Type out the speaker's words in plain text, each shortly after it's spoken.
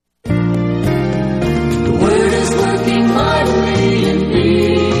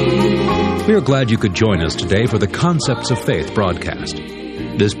We're glad you could join us today for the Concepts of Faith broadcast.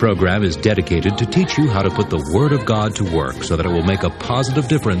 This program is dedicated to teach you how to put the Word of God to work so that it will make a positive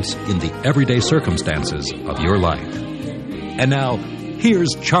difference in the everyday circumstances of your life. And now,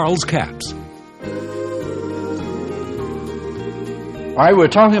 here's Charles Capps. All right, we're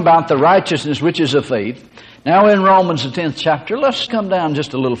talking about the righteousness which is of faith. Now in Romans, the 10th chapter, let's come down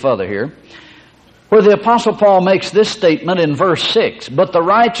just a little further here, where the Apostle Paul makes this statement in verse 6, "But the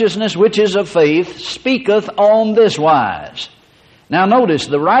righteousness which is of faith speaketh on this wise." Now notice,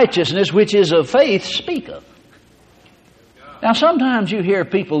 the righteousness which is of faith speaketh. Now sometimes you hear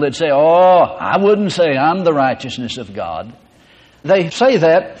people that say, "Oh, I wouldn't say I'm the righteousness of God." They say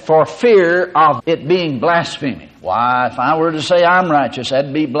that for fear of it being blasphemy. Why, if I were to say I'm righteous,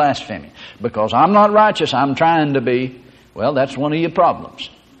 that'd be blasphemy. Because I'm not righteous, I'm trying to be. Well, that's one of your problems.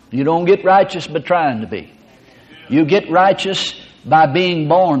 You don't get righteous by trying to be. You get righteous by being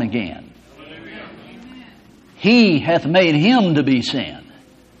born again. He hath made him to be sin,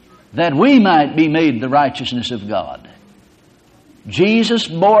 that we might be made the righteousness of God. Jesus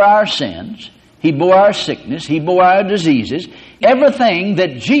bore our sins. He bore our sickness. He bore our diseases. Everything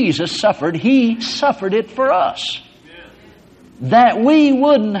that Jesus suffered, He suffered it for us. That we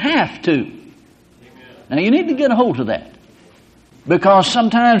wouldn't have to. Now you need to get a hold of that. Because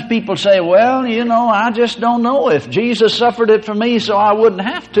sometimes people say, "Well, I just don't know. If Jesus suffered it for me so I wouldn't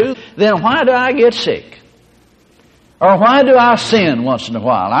have to, then why do I get sick? Or why do I sin once in a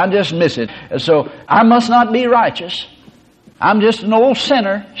while? I just miss it. So I must not be righteous. I'm just an old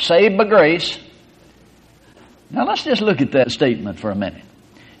sinner saved by grace." Now let's just look at that statement for a minute.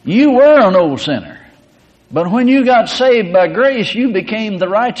 You were an old sinner, but when you got saved by grace, you became the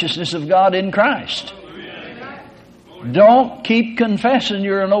righteousness of God in Christ. Don't keep confessing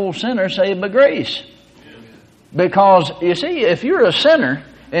you're an old sinner saved by grace. Because, you see, if you're a sinner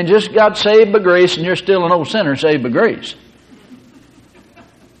and just got saved by grace and you're still an old sinner saved by grace,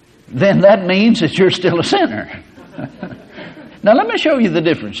 then that means that you're still a sinner. Now let me show you the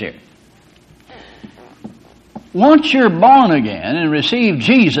difference here. Once you're born again and receive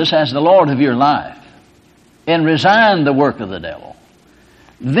Jesus as the Lord of your life and resign the work of the devil,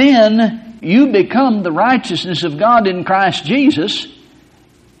 then you become the righteousness of God in Christ Jesus.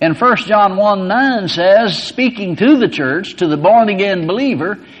 And 1 John 1:9 says, speaking to the church, to the born-again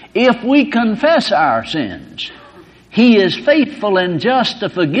believer, if we confess our sins, He is faithful and just to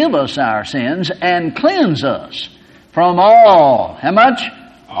forgive us our sins and cleanse us from all, how much?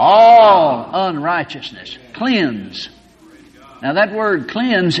 All unrighteousness. Cleanse. Now that word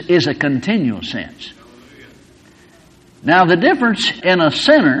cleanse is a continual sense. Now the difference in a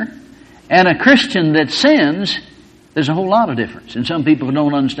sinner and a Christian that sins, there's a whole lot of difference. And some people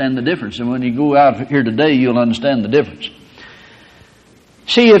don't understand the difference. And when you go out here today, you'll understand the difference.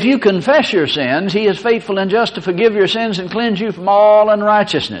 See, if you confess your sins, He is faithful and just to forgive your sins and cleanse you from all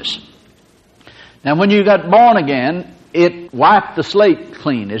unrighteousness. Now when you got born again, it wiped the slate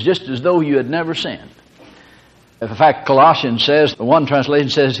clean. It's just as though you had never sinned. In fact, Colossians says, one translation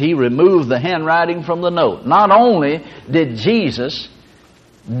says, He removed the handwriting from the note. Not only did Jesus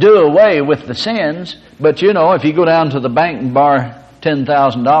do away with the sins, but if you go down to the bank and borrow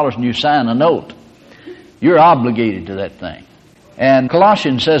 $10,000 and you sign a note, you're obligated to that thing. And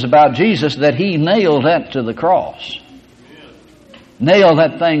Colossians says about Jesus that He nailed that to the cross. Nailed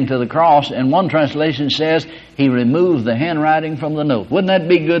that thing to the cross, and one translation says He removed the handwriting from the note. Wouldn't that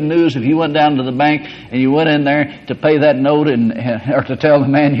be good news if you went down to the bank and you went in there to pay that note or to tell the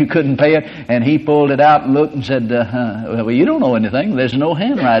man you couldn't pay it, and he pulled it out and looked and said, well, you don't know anything. There's no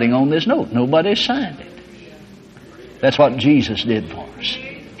handwriting on this note. Nobody signed it. That's what Jesus did for us.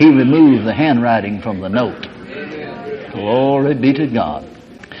 He removed the handwriting from the note. Glory be to God.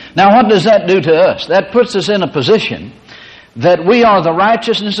 Now what does that do to us? That puts us in a position that we are the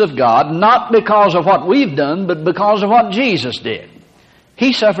righteousness of God, not because of what we've done, but because of what Jesus did.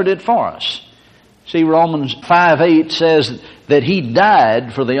 He suffered it for us. See, Romans 5:8 says that He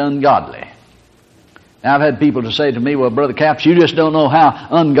died for the ungodly. Now, I've had people to say to me, "Well, Brother Capps, you just don't know how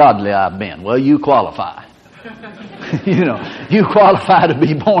ungodly I've been." Well, you qualify. You qualify to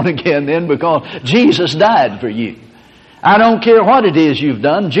be born again then because Jesus died for you. I don't care what it is you've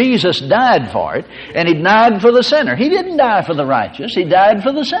done. Jesus died for it, and He died for the sinner. He didn't die for the righteous. He died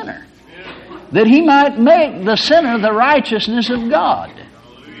for the sinner, that He might make the sinner the righteousness of God.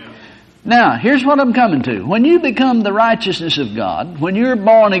 Now, here's what I'm coming to. When you become the righteousness of God, when you're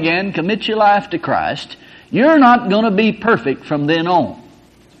born again, commit your life to Christ, you're not going to be perfect from then on.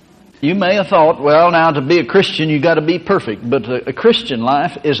 You may have thought, well, now to be a Christian, you got to be perfect. But a Christian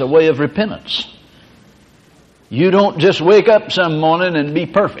life is a way of repentance. You don't just wake up some morning and be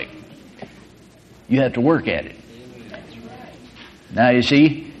perfect. You have to work at it. Now you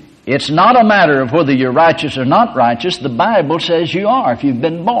see, it's not a matter of whether you're righteous or not righteous. The Bible says you are if you've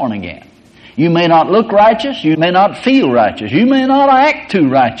been born again. You may not look righteous. You may not feel righteous. You may not act too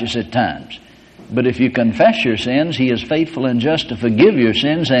righteous at times. But if you confess your sins, He is faithful and just to forgive your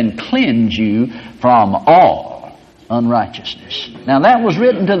sins and cleanse you from all unrighteousness. Now that was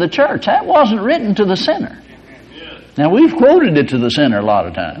written to the church. That wasn't written to the sinner. Now we've quoted it to the sinner a lot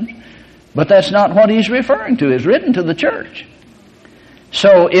of times, but that's not what He's referring to. It's written to the church.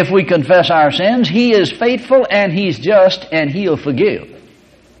 So if we confess our sins, He is faithful and He's just, and He'll forgive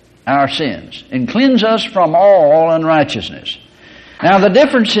our sins and cleanse us from all unrighteousness. Now the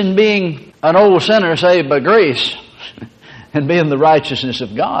difference in being an old sinner saved by grace and being the righteousness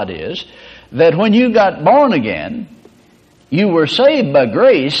of God is that when you got born again, you were saved by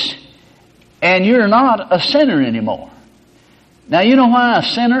grace and you're not a sinner anymore. Now you know why a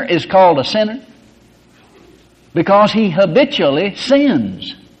sinner is called a sinner? Because he habitually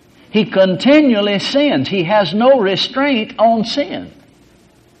sins. He continually sins. He has no restraint on sin.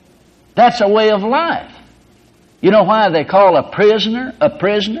 That's a way of life. You know why they call a prisoner?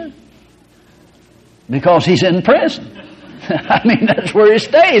 Because he's in prison. I mean, that's where he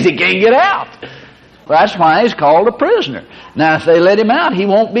stays. He can't get out. That's why he's called a prisoner. Now, if they let him out, he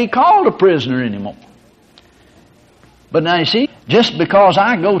won't be called a prisoner anymore. But now, you see, just because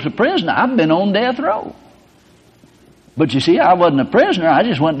I go to prison, I've been on death row. But you see, I wasn't a prisoner. I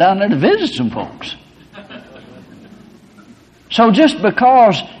just went down there to visit some folks. So just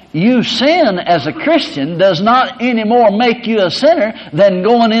because you sin as a Christian does not anymore make you a sinner than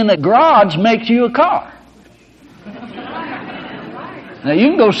going in a garage makes you a car. Now you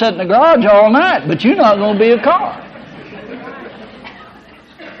can go sit in the garage all night, but you're not going to be a car.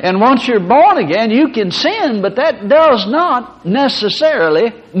 And once you're born again, you can sin, but that does not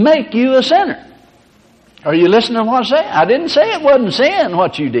necessarily make you a sinner. Are you listening to what I say? I didn't say it wasn't sin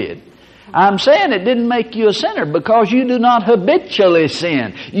what you did. I'm saying it didn't make you a sinner because you do not habitually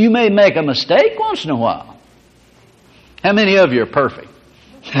sin. You may make a mistake once in a while. How many of you are perfect?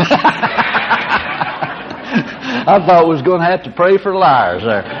 I thought I was going to have to pray for liars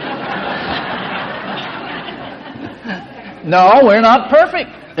there. No, we're not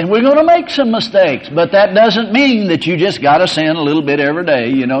perfect. And we're going to make some mistakes. But that doesn't mean that you just got to sin a little bit every day.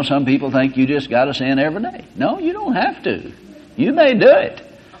 You know, some people think you just got to sin every day. No, you don't have to. You may do it.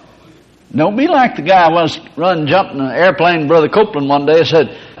 Don't be like the guy was jumping an airplane, Brother Copeland, one day, said,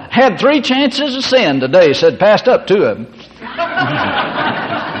 had 3 chances of sin today. Said, passed up 2 of them.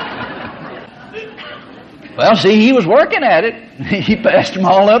 Well, see, he was working at it. He passed them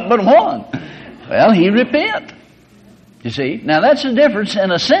all up but 1. Well, he repent. You see? Now, that's the difference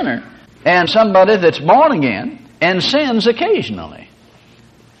in a sinner and somebody that's born again and sins occasionally.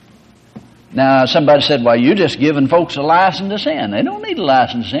 Now, somebody said, well, you're just giving folks a license to sin. They don't need a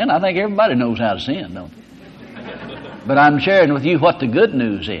license to sin. I think everybody knows how to sin, don't they? But I'm sharing with you what the good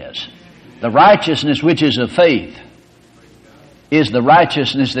news is. The righteousness which is of faith is the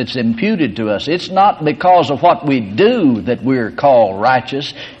righteousness that's imputed to us. It's not because of what we do that we're called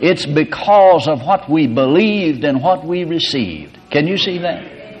righteous. It's because of what we believed and what we received. Can you see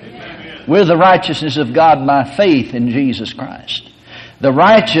that? We're the righteousness of God by faith in Jesus Christ. The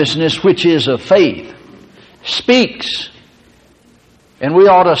righteousness which is of faith speaks. And we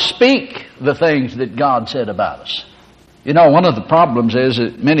ought to speak the things that God said about us. You know, one of the problems is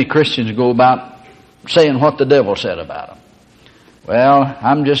that many Christians go about saying what the devil said about them. Well,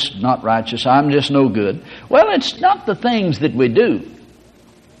 I'm just not righteous. I'm just no good. Well, it's not the things that we do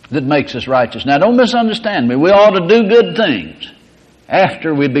that makes us righteous. Now, don't misunderstand me. We ought to do good things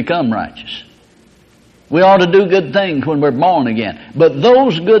after we become righteous. We ought to do good things when we're born again. But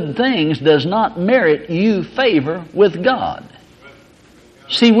those good things does not merit you favor with God.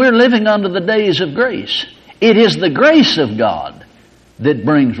 See, we're living under the days of grace. It is the grace of God that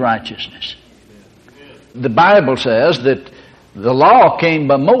brings righteousness. The Bible says that the law came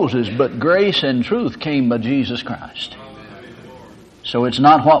by Moses, but grace and truth came by Jesus Christ. So it's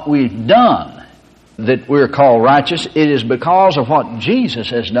not what we've done that we're called righteous. It is because of what Jesus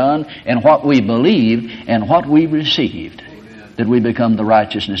has done and what we believe and what we received that we become the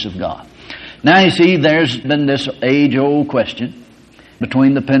righteousness of God. Now you see, there's been this age-old question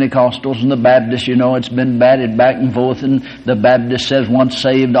between the Pentecostals and the Baptists. You know, it's been batted back and forth, and the Baptist says once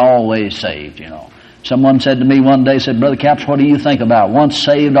saved, always saved, you know. Someone said to me one day, said, Brother Capps, what do you think about once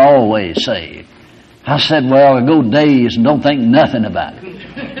saved, always saved? I said, well, I go days and don't think nothing about it.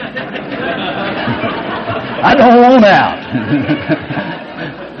 I don't want out.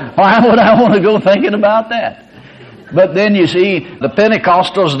 Why would I want to go thinking about that? But then you see, the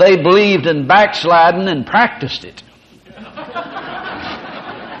Pentecostals, they believed in backsliding and practiced it.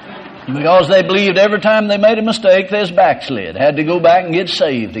 Because they believed every time they made a mistake, they was backslid. Had to go back and get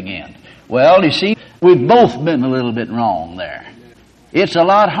saved again. Well, you see, we've both been a little bit wrong there. It's a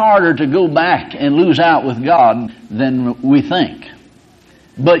lot harder to go back and lose out with God than we think.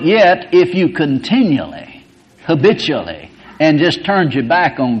 But yet, if you continually, habitually, and just turns your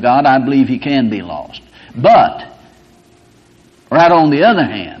back on God, I believe you can be lost. But, right on the other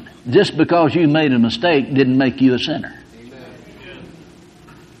hand, just because you made a mistake didn't make you a sinner.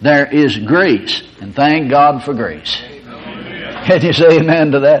 There is grace, and thank God for grace. Can you say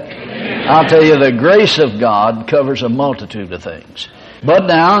amen to that? I'll tell you, the grace of God covers a multitude of things. But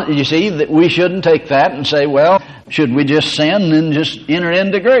now, you see, that we shouldn't take that and say, well, should we just sin and then just enter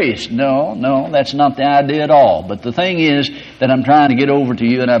into grace? No, that's not the idea at all. But the thing is that I'm trying to get over to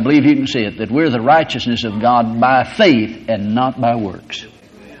you, and I believe you can see it, that we're the righteousness of God by faith and not by works.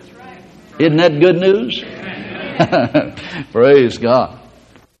 Isn't that good news? Praise God.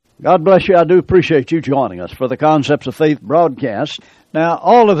 God bless you. I do appreciate you joining us for the Concepts of Faith broadcast. Now,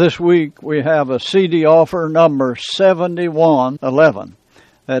 all of this week we have a CD offer number 7111.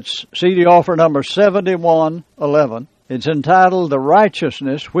 That's CD offer number 7111. It's entitled The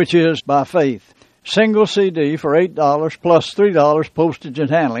Righteousness Which Is by Faith. Single CD for $8 plus $3 postage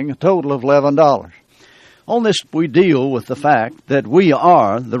and handling, a total of $11. On this, we deal with the fact that we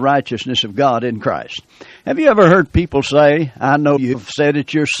are the righteousness of God in Christ. Have you ever heard people say, I know you've said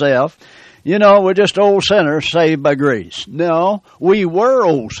it yourself, you know, we're just old sinners saved by grace. No, we were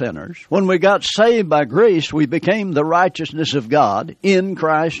old sinners. When we got saved by grace, we became the righteousness of God in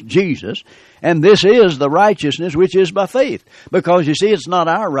Christ Jesus. And this is the righteousness which is by faith. Because, you see, it's not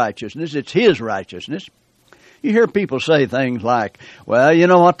our righteousness, it's His righteousness. You hear people say things like, well, you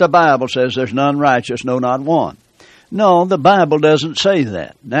know what the Bible says, there's none righteous, no, not one. No, the Bible doesn't say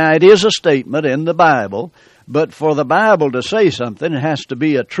that. Now, it is a statement in the Bible, but for the Bible to say something, it has to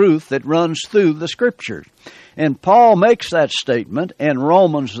be a truth that runs through the Scriptures. And Paul makes that statement in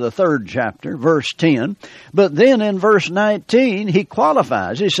Romans, the 3rd chapter, verse 10. But then in verse 19, he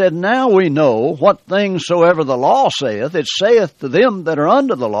qualifies. He said, now we know what things soever the law saith, it saith to them that are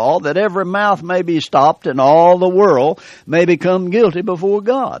under the law, that every mouth may be stopped, and all the world may become guilty before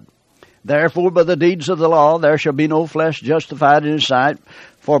God. Therefore, by the deeds of the law, there shall be no flesh justified in His sight,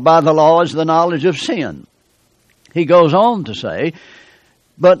 for by the law is the knowledge of sin. He goes on to say,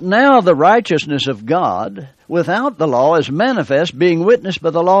 but now the righteousness of God without the law is manifest, being witnessed by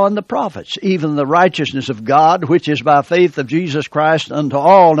the law and the prophets, even the righteousness of God, which is by faith of Jesus Christ unto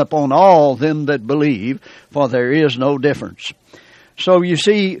all and upon all them that believe, for there is no difference. So you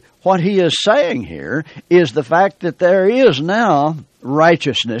see, what he is saying here is the fact that there is now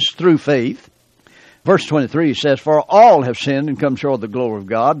righteousness through faith. Verse 23 says, for all have sinned and come short of the glory of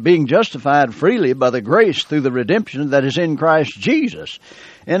God, being justified freely by the grace through the redemption that is in Christ Jesus.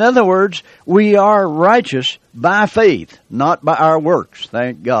 In other words, we are righteous by faith, not by our works,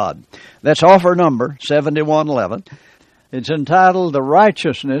 thank God. That's offer number 7111. It's entitled The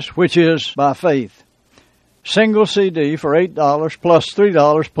Righteousness Which Is by Faith. Single CD for $8 plus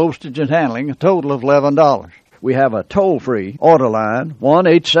 $3 postage and handling, a total of $11. We have a toll-free order line,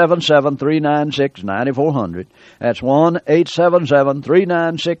 1-877-396-9400. That's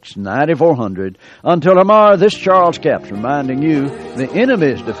 1-877-396-9400. Until tomorrow, this Charles Capps reminding you, the enemy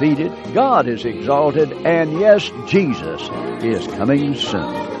is defeated, God is exalted, and yes, Jesus is coming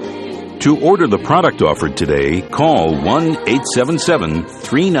soon. To order the product offered today, call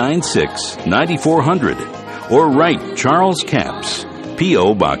 1-877-396-9400 or write Charles Capps,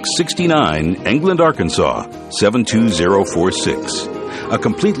 P.O. Box 69, England, Arkansas, 72046. A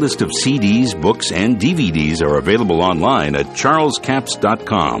complete list of CDs, books, and DVDs are available online at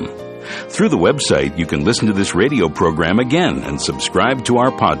charlescapps.com. Through the website, you can listen to this radio program again and subscribe to our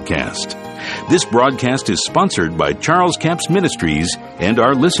podcast. This broadcast is sponsored by Charles Capps Ministries and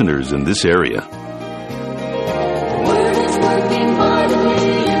our listeners in this area.